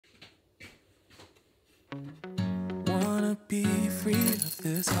Wanna be free of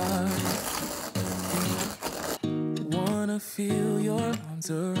this heart. Wanna feel your arms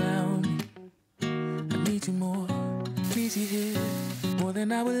around me. I need you more, need you here, more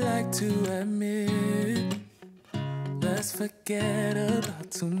than I would like to admit. Let's forget about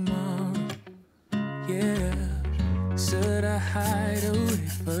tomorrow. Yeah, should I hide away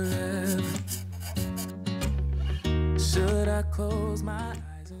forever? Should I close my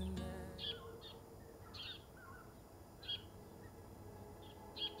eyes and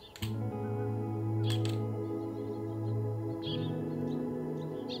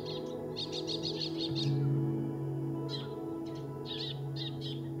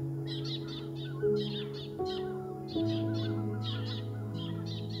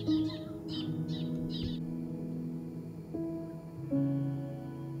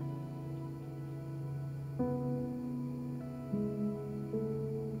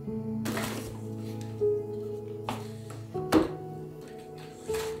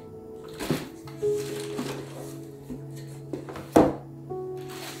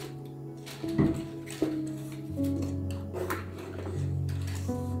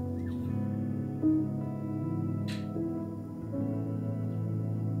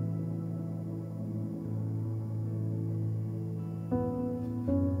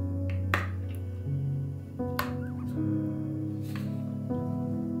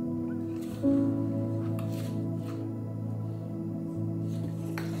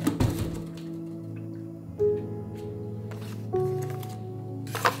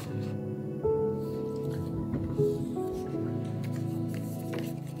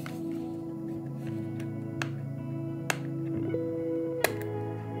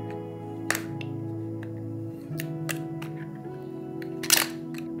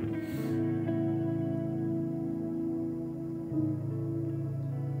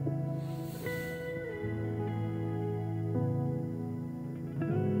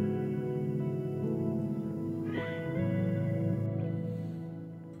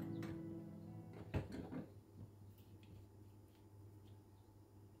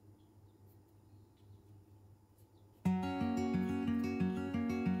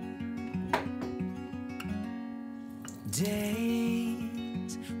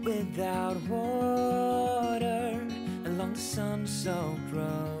days without water along the sun-soaked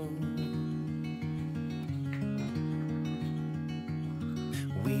road.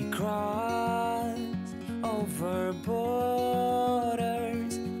 We crossed over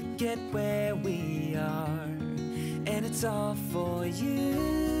borders to get where we are, and it's all for you.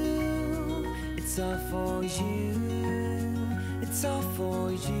 It's all for you. It's all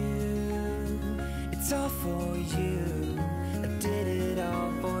for you. It's all for you. I did it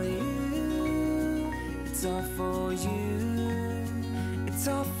all for you. It's all for you. It's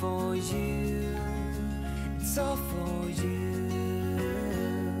all for you. It's all for you.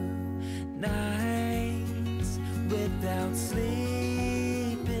 Nights without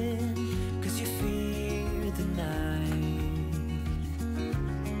sleeping 'cause you fear the night,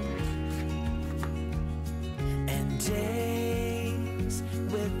 and days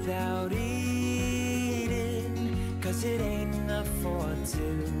without eating 'cause it ain't enough for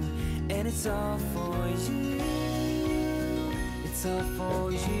two, and it's all for you. It's all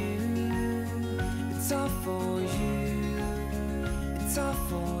for you. It's all for you. It's all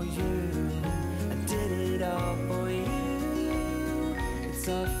for you. I did it all for you. It's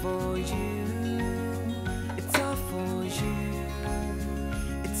all for you. It's all for you.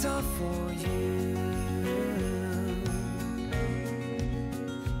 It's all for you.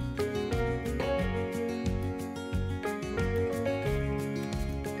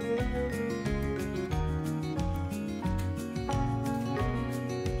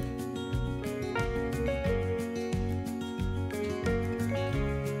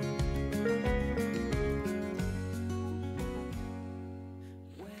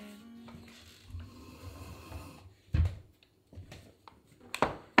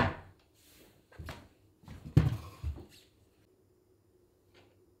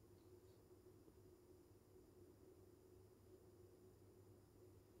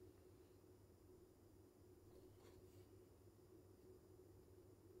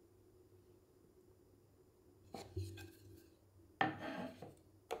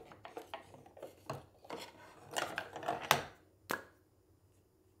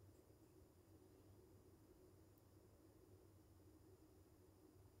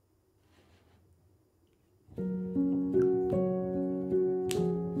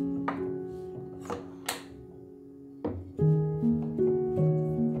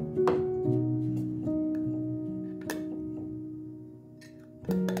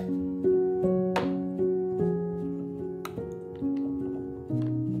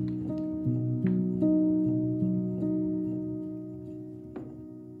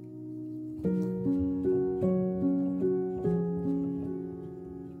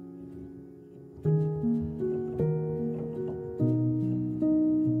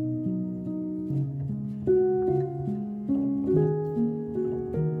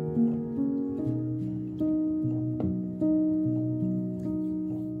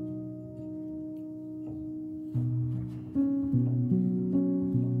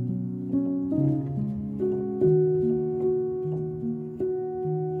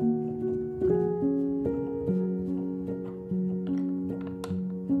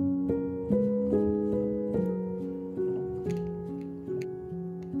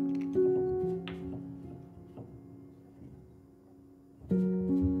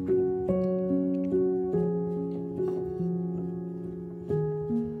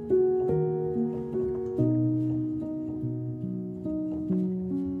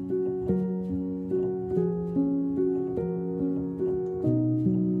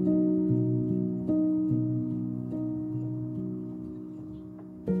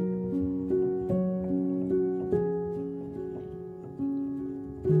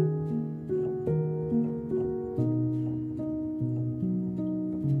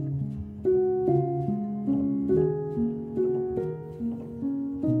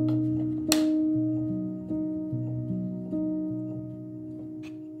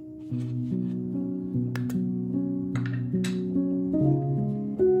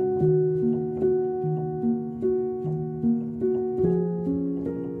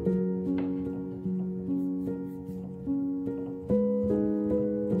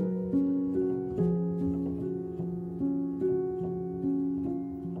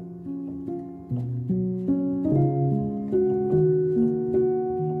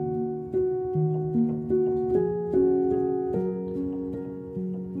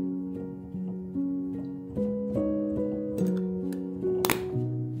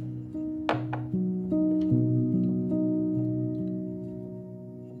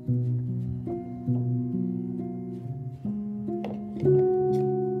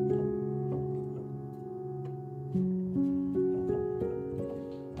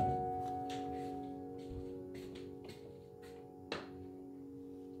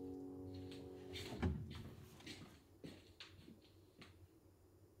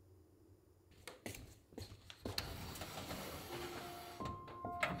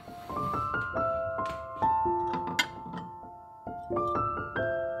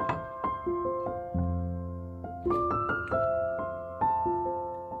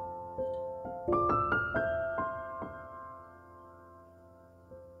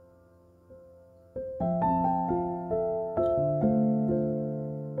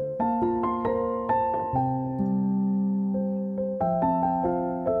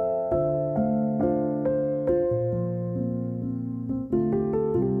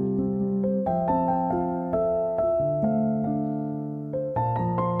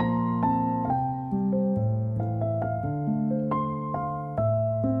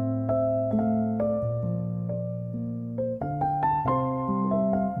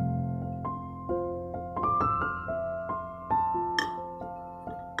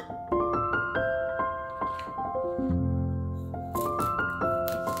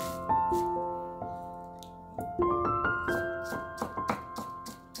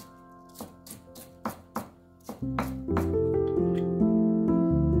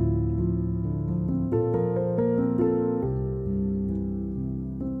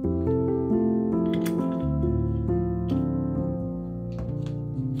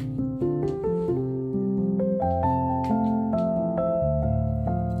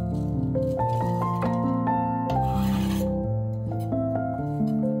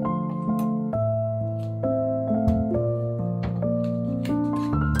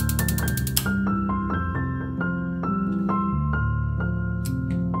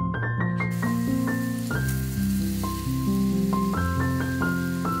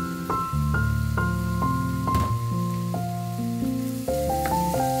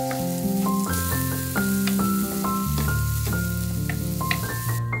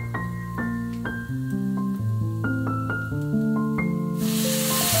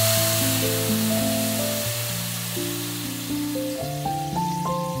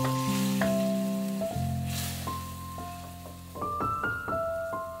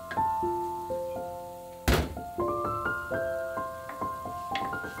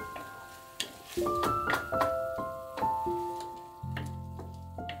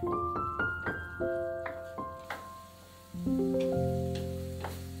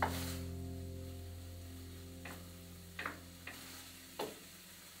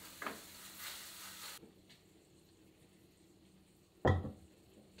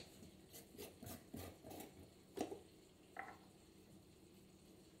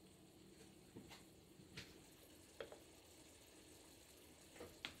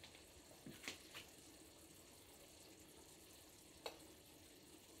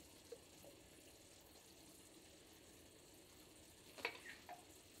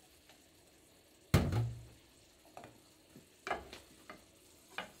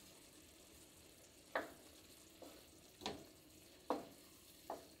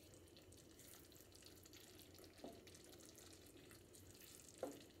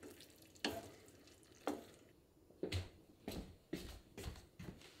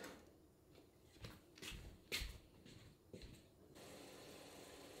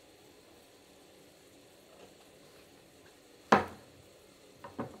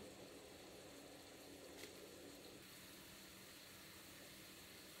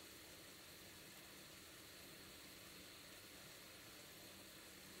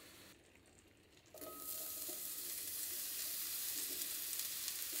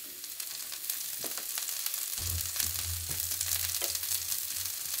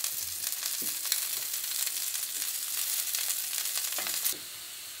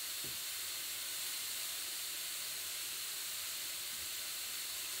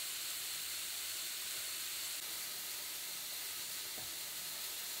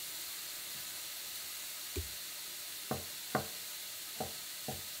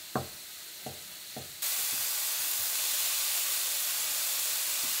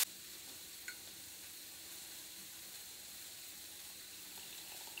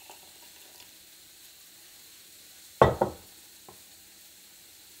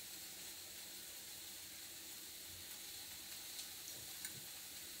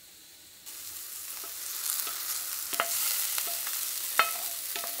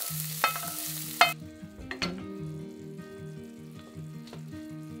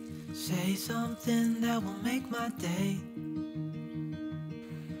 Say something that will make my day,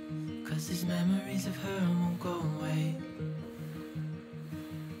 'cause these memories of her won't go away.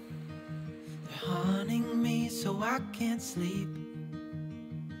 They're haunting me so I can't sleep.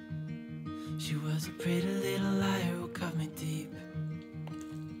 She was a pretty little liar who cut me deep,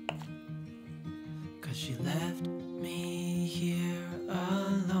 'cause she left me here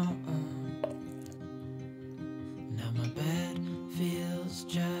alone. Now my bed feels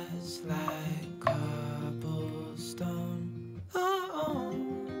just like cobblestone. Oh,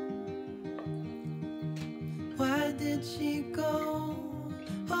 why did she go?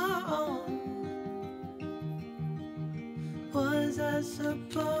 Oh, was I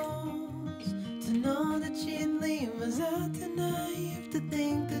supposed to know that she'd leave? Was I too naive to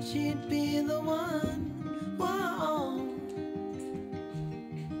think that she'd be the one? Whoa,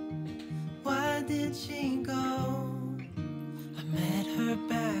 why did she go? I met her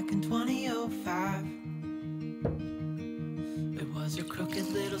back in 2005. It was her crooked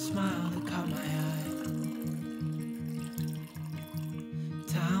little smile that caught my eye.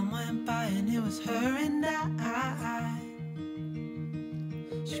 Time went by and it was her and I.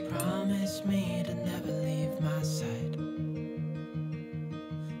 She promised me to never leave my side,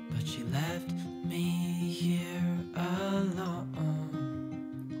 but she left me here alone.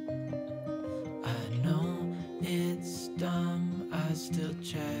 I know it's dumb, I still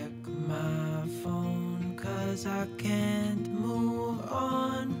check my phone, 'cause I can't move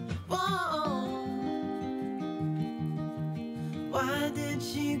on. Whoa, why did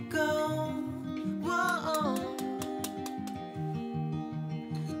she go? Whoa,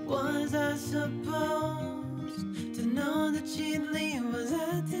 was I supposed to know that she'd leave? Was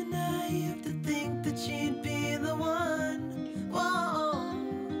I too naive to think that she'd be the one? Whoa,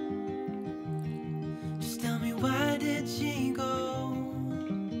 just tell me, why did she go?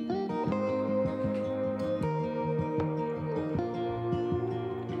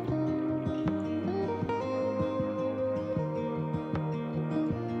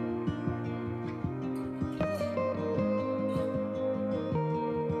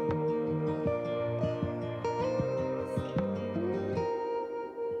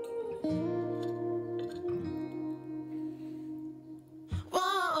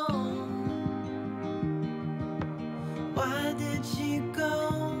 Why did she go?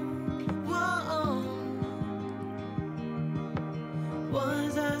 Whoa,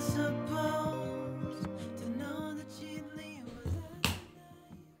 was I supposed to know that she'd leave? Was I too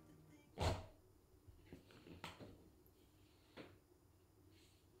naive?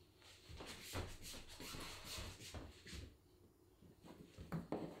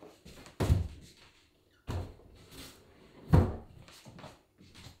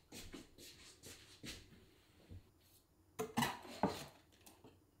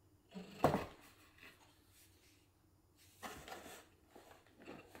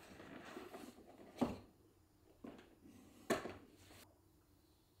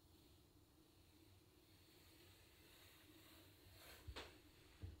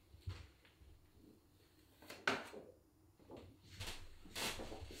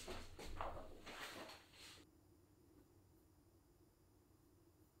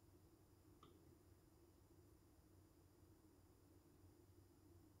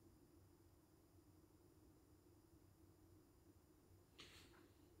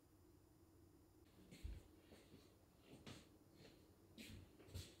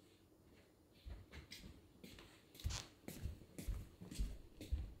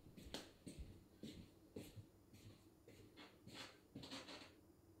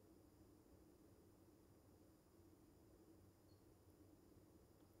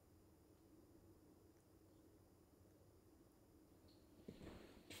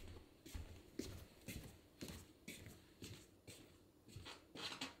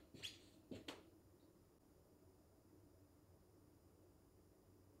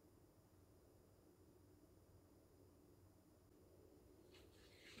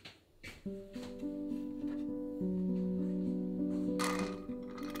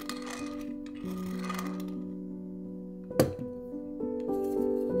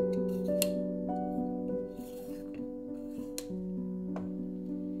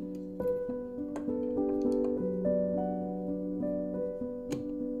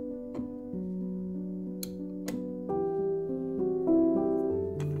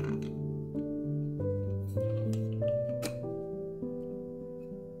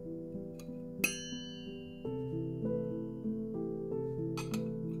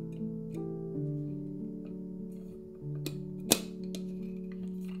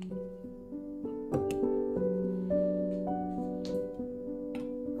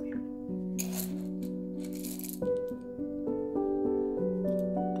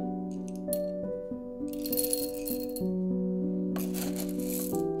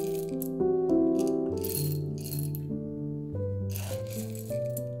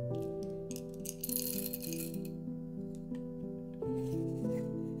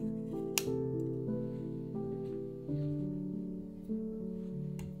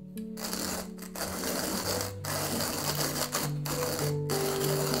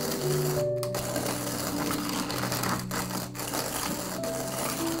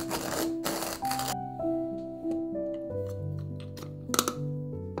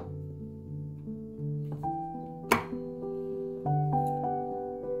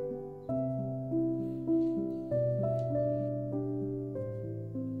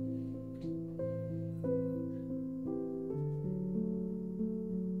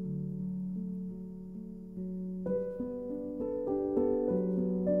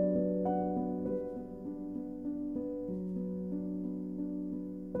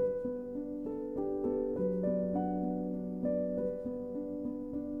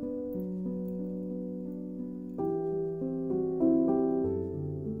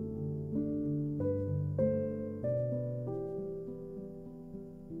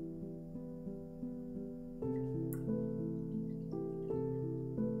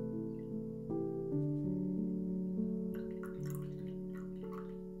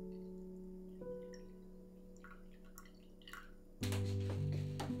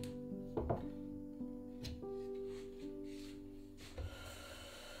 す。